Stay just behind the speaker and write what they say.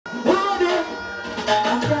I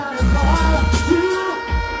gotta call you,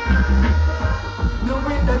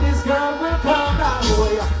 knowing that this girl will come my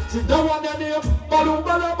way. She don't want the name, balloon,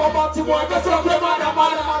 balloon, balloon, she wants to suck him on the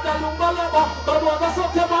balloon, balloon, balloon,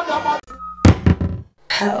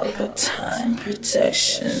 Pelpa time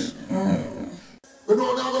protection. We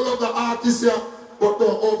know never love the artist here, but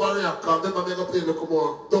don't overreact, because they're going to play a little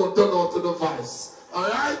more. Don't turn out to the vice.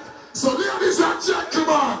 Alright? So ladies and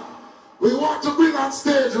gentlemen, we want to bring on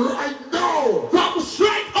stage right now, from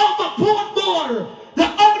straight over Portmore, the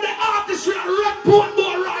only artist we are run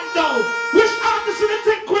Portmore right now. Which artist do you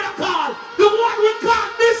think we are called? The one we call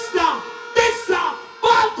Mr.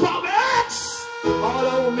 BASCOM X. All I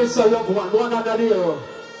will miss a loved one under the year.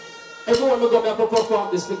 Everyone will go back to perform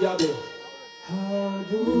this together. How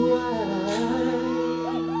do I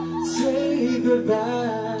say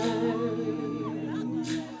goodbye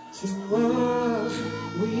to what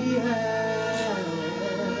we had?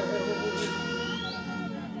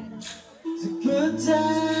 To good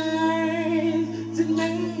times to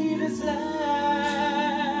made us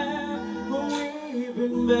laugh, but we've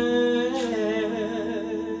been bad.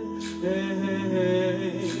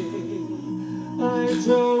 I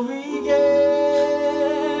thought we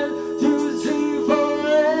get to see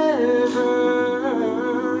forever,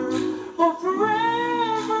 but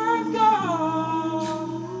forever's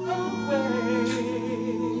gone away.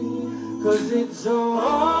 'Cause it's so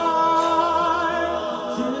hard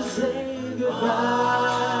to say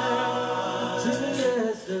goodbye to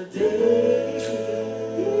yesterday.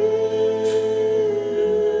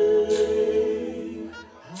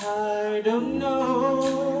 I don't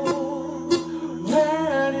know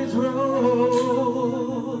where this road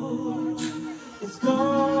is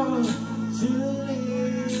going to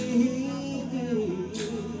lead me.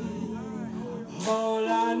 All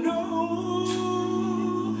I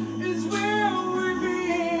know is where we've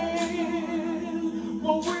been,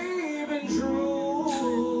 what we've been through.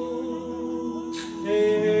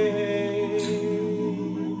 Hey,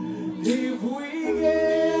 if we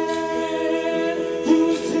get to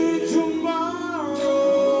see tomorrow,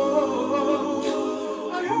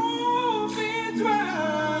 I hope it's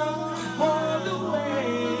well all the way.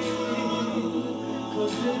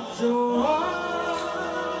 'Cause it's so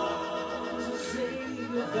hard to say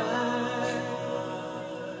goodbye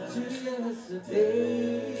to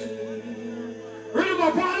yesterday. Remember,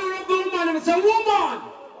 part of the woman, and it's a woman.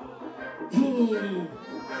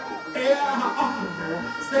 Yeah,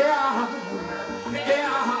 stay out.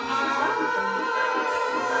 Yeah,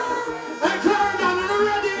 and turn down and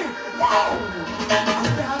ready. Wow. I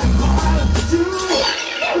gotta call you.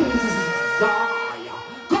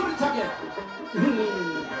 Come on, again.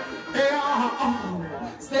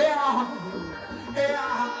 Yeah, stay out.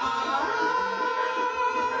 Yeah,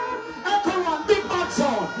 and come on, big bad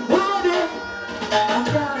song. Ready? I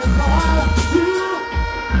gotta call you,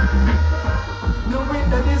 knowing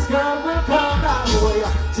that this girl will come our way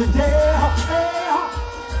today.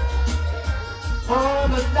 All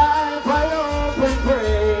the night I hope and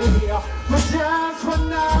pray for just one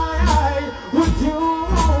night with you,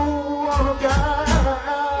 oh girl.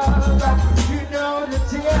 You know the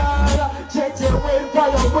deal, JJ wait for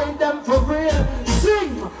you, win them for real.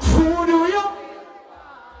 Sing, who do you?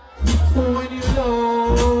 When you're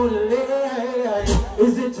lonely,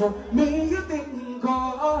 is it me you think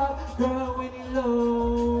of? Girl, when you're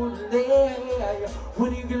lonely,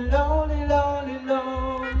 when you get lonely, lonely,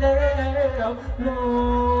 lonely, lonely,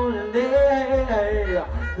 lonely,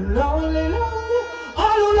 lonely.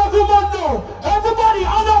 All who love you want know, everybody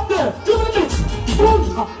on up there, give it a bit.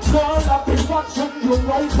 Girl, I've been watching you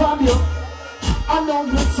right from you. I know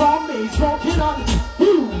you saw me smoking on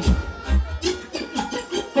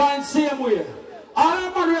fine same way. All the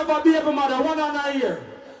man have a baby mother, one on a year.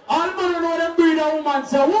 All the man know them breed a woman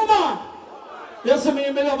say, woman! You see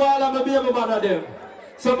me love all of my baby mother them.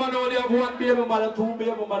 Some man only have one baby mother, two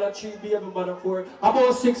baby mother, three baby mother, four,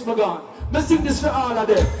 about 6 me gone. Me sing this for all of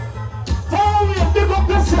them. Follow me, pick up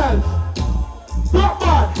yourself. Rock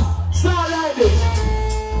bad, start like this.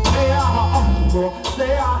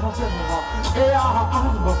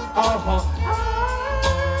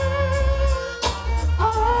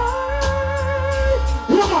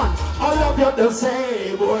 Woman, I love you the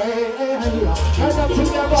same way. And I'm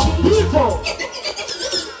together, people.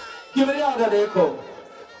 Give me the other echo.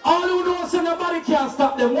 All who know say nobody can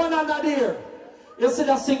stop them, one another here. You see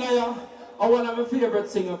that singer here? I one of my favorite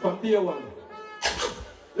singer from day one.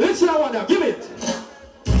 Listen, I want to give it.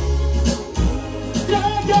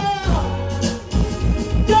 Yeah, yeah.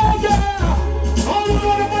 Yeah, yeah. All who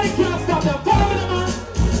know nobody can stop them. Follow me, man.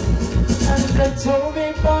 And they told me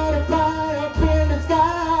about a fire up in the sky.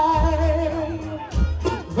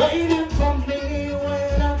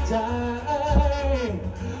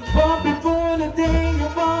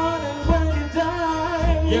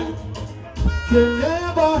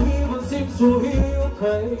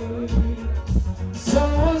 So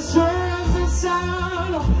as sure as the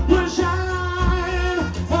sun will shine,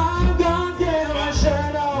 I'm gonna get my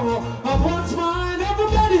shadow of what's mine.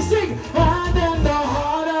 Everybody sing, and then the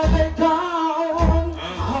harder they come,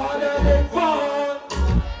 harder they fall.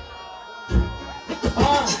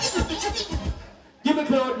 Give me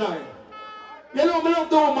Cloud9. You know me love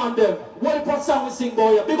the woman them. What if song we sing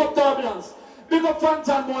boy? Big up Turbulence. Big up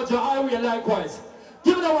Fantan Mojo, Highway likewise.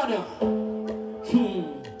 Give me that one here.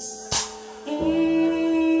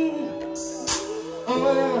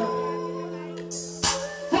 Oh yeah.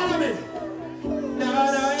 Follow me.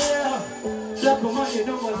 Nah, nah, yeah. Black woman, you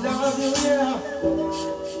know I love you, yeah.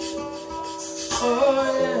 Oh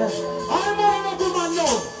yeah. I'm a woman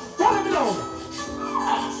now. Follow me now.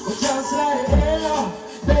 Just like hell,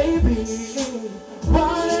 baby.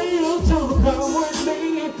 Why you to come with me?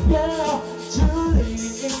 Yeah, Julie.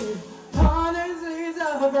 Honestly, it's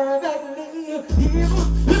perfectly.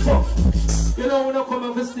 You know when I come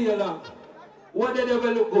and stay along, what did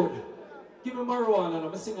ever look good? Give me marijuana and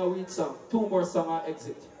I'm sing a weed song. 2 more songs I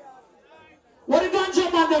exit. What the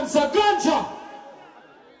ganja man them say? Ganja!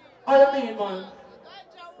 How you mean, man?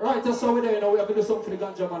 Right, that's how we there, you know, we have to do something for the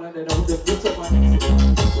ganja man and then I will just do something.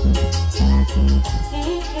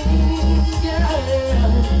 Yeah.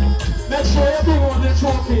 Make sure you bring on the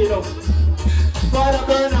trophy, you know. Father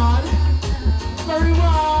Bernard, very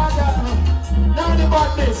wild. Now the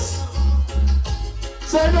badness.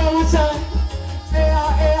 So you know we say,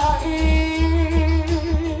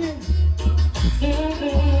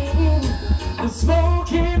 the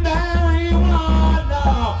smoking marijuana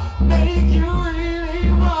make you really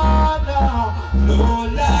wanna no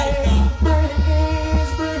life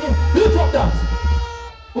breeze. Lift up that.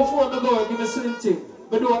 Before I go, give me a slim thing.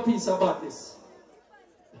 But do a piece about this.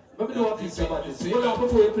 Let me do a piece about this. Hold on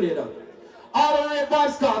before you play that. All the way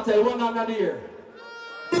Vibes Cartel, one another year.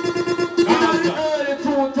 Early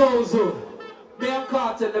 2000, me and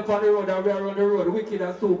Cartel left on the road and we are on the road. Wicked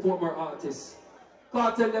as 2 former artists.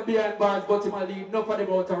 Cartel left behind bars, but him a leave, enough of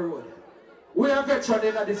them out the road. We are veteran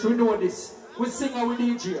in this, we know this. We sing and we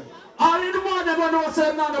DJ. All in the morning, we know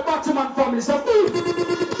say now the Batman family. So, give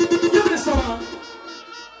me this one.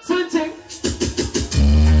 Same thing.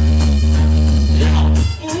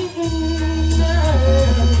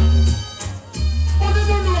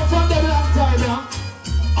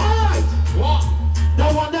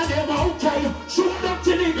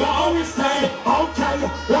 Okay,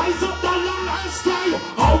 rise up the last sky.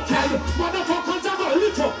 Okay, motherfuckers are going to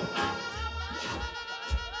lift up.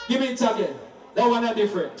 Give me it again. That one is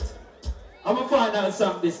different. I'm going to find out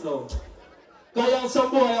some this now. Because you have some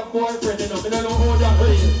boy have boyfriend, you know. I don't know how that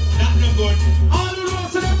way. That's no good. All the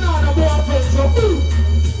rest of them now have boyfriend. So,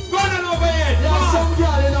 running over here. You have some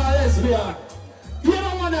girl in a lesbian. You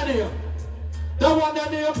know one of them. The one that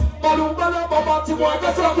name Balumba Baba Tiboy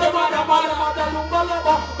Gasoke Mada Lumba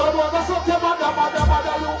Laba Baba Gasoke Mada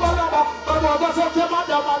Lumba Laba Baba Gasoke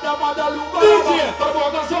Mada Lumba Laba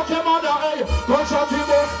Baba Gasoke Mada gunshot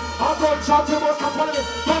Tibos and gunshot Tibos can follow me.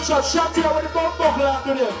 Gunshot shot here with the bomb buckle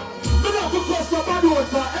after them. We don't have to cross the bad word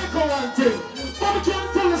for echo one thing. But we can't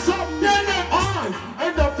tell us something. I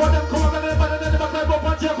end up for them come and then back up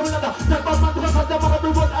and check another. That bad man to us at the man of the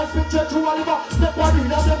road as we check to Oliver. That body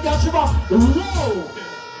that them get Shiva. Whoa!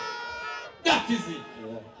 That is it.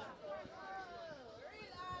 Yeah.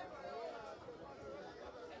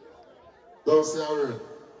 Don't say a word.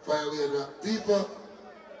 Fire away that deeper.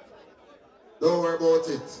 Don't worry about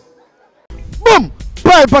it. Boom!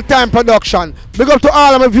 Pelpa Time production. Big up to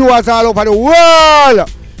all of my viewers all over the world.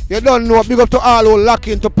 You don't know. Big up to all who lock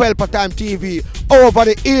into Pelpa Time TV over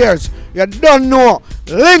the years. You don't know.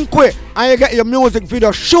 Link with and you get your music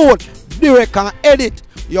video shoot, direct and edit.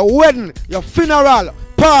 Your wedding, your funeral,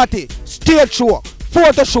 party, stage show,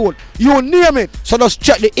 photo shoot, you name it. So just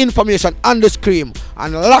check the information on the screen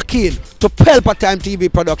and lock in to Pelpa Time TV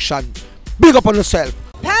production. Big up on yourself.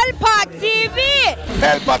 Pelpa TV!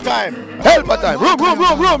 Pelpa Time! Pelpa Time! Room!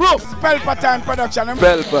 Pelpa Time production.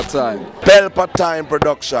 Pelpa Time. Pelpa Time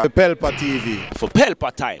production. Pelpa TV. For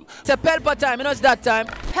Pelpa Time. It's a Pelpa Time, you know it's that time.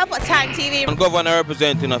 Pelpa Time TV. I'm governor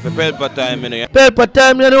representing of Pelpa Time, you know. Pelpa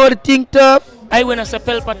Time, you know what the thing tough? I when I say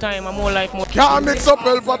Pelpa Time, I'm more like more. Can't mix up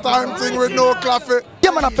Pelpa Time thing with no coffee.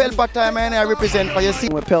 Yeah, man, a Pelpa Time, and I represent for you. See,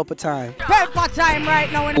 With Pelpa Time. Pelpa Time right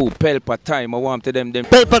now. Oh, Pelpa Time, I want to them.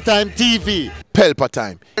 Pelpa Time TV. Pelpa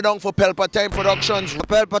Time. Down for Pelpa Time Productions.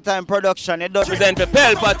 Pelpa Time Production. It does Present for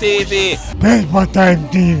Pelpa TV. Pelpa Time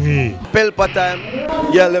TV. Pelpa Time.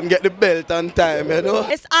 Yeah, let them get the belt on time, you know.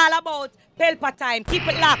 It's all about Pelpa Time. Keep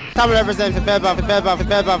it locked. Come represent for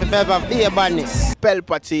Pelpa, be a badness.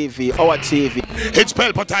 Pelpa TV, our TV. It's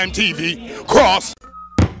Pelpa Time TV. Cross.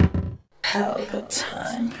 Pelpa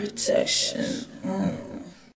time protection.